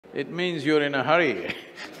it means you're in a hurry.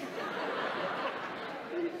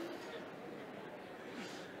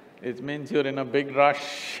 It means you're in a big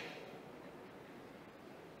rush.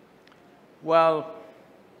 Well,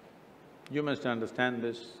 you must understand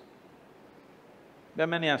this. There are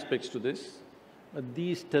many aspects to this, but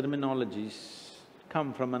these terminologies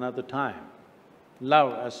come from another time.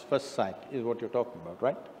 Love as first sight is what you're talking about,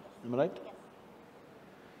 right? Am I right? Yes.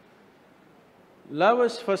 Love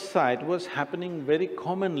at first sight was happening very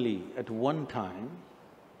commonly at one time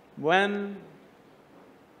when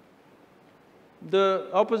the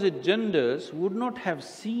opposite genders would not have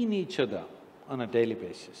seen each other on a daily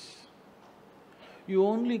basis. You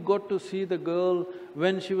only got to see the girl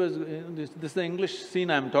when she was… this is the English scene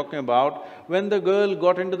I'm talking about, when the girl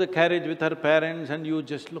got into the carriage with her parents and you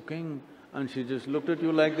just looking and she just looked at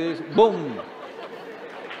you like this, boom!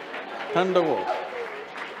 Thunderbolt.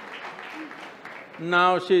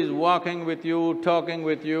 Now she's walking with you, talking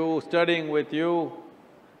with you, studying with you.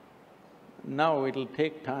 Now it'll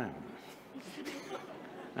take time.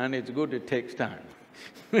 And it's good it takes time.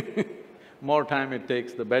 More time it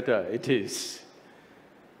takes, the better it is.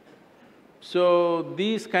 So,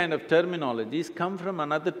 these kind of terminologies come from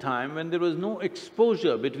another time when there was no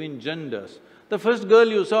exposure between genders. The first girl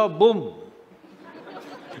you saw, boom!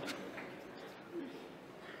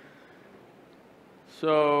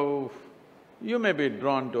 So, you may be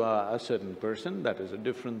drawn to a certain person, that is a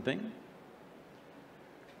different thing.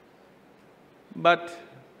 But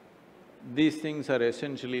these things are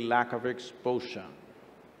essentially lack of exposure.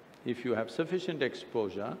 If you have sufficient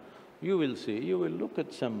exposure, you will see, you will look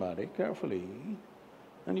at somebody carefully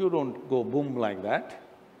and you don't go boom like that.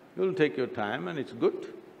 You'll take your time and it's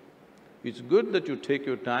good. It's good that you take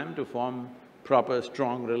your time to form proper,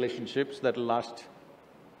 strong relationships that'll last.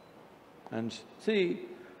 And see,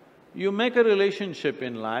 you make a relationship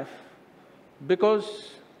in life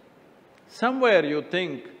because somewhere you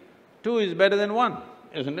think two is better than one,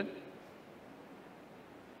 isn't it?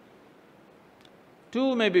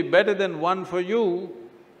 Two may be better than one for you,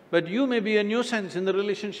 but you may be a nuisance in the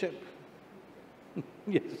relationship.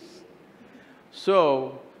 Yes.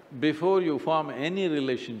 So, before you form any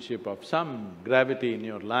relationship of some gravity in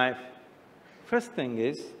your life, first thing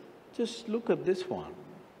is, just look at this one.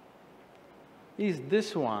 Is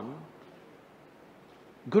this one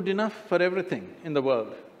good enough for everything in the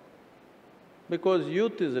world? Because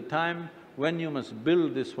youth is a time when you must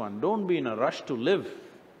build this one. Don't be in a rush to live.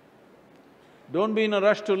 Don't be in a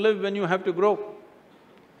rush to live when you have to grow.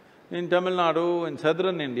 In Tamil Nadu, in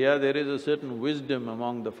southern India, there is a certain wisdom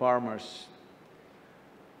among the farmers,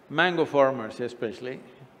 mango farmers especially.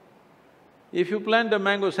 If you plant a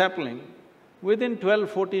mango sapling, within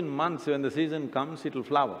 12–14 months when the season comes, it'll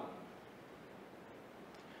flower.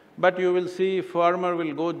 But you will see farmer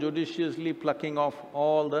will go judiciously plucking off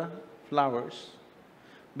all the flowers,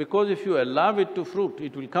 because if you allow it to fruit,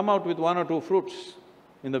 it will come out with one or two fruits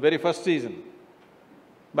in the very first season.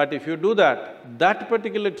 But if you do that, that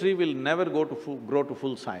particular tree will never grow to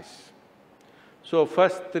full size. So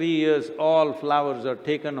first 3 years, all flowers are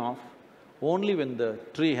taken off. Only when the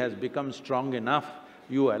tree has become strong enough,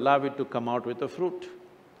 you allow it to come out with a fruit.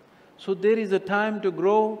 So there is a time to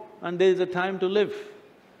grow and there is a time to live.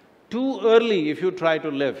 Too early if you try to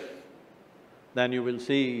live, then you will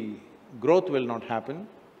see growth will not happen,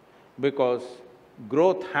 because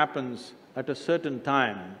growth happens at a certain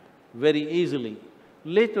time very easily.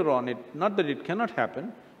 Later on, not that it cannot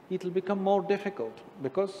happen, it'll become more difficult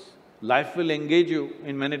because life will engage you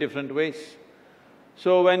in many different ways.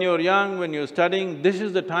 So when you're young, when you're studying, this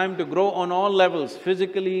is the time to grow on all levels,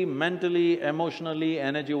 physically, mentally, emotionally,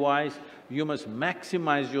 energy-wise. You must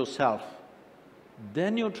maximize yourself.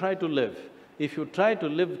 Then you try to live. If you try to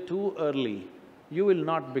live too early, you will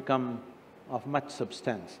not become of much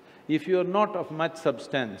substance. If you're not of much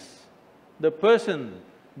substance, the person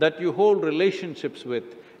that you hold relationships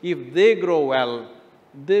with, if they grow well,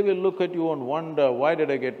 they will look at you and wonder, why did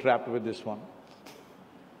I get trapped with this one?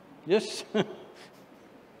 Yes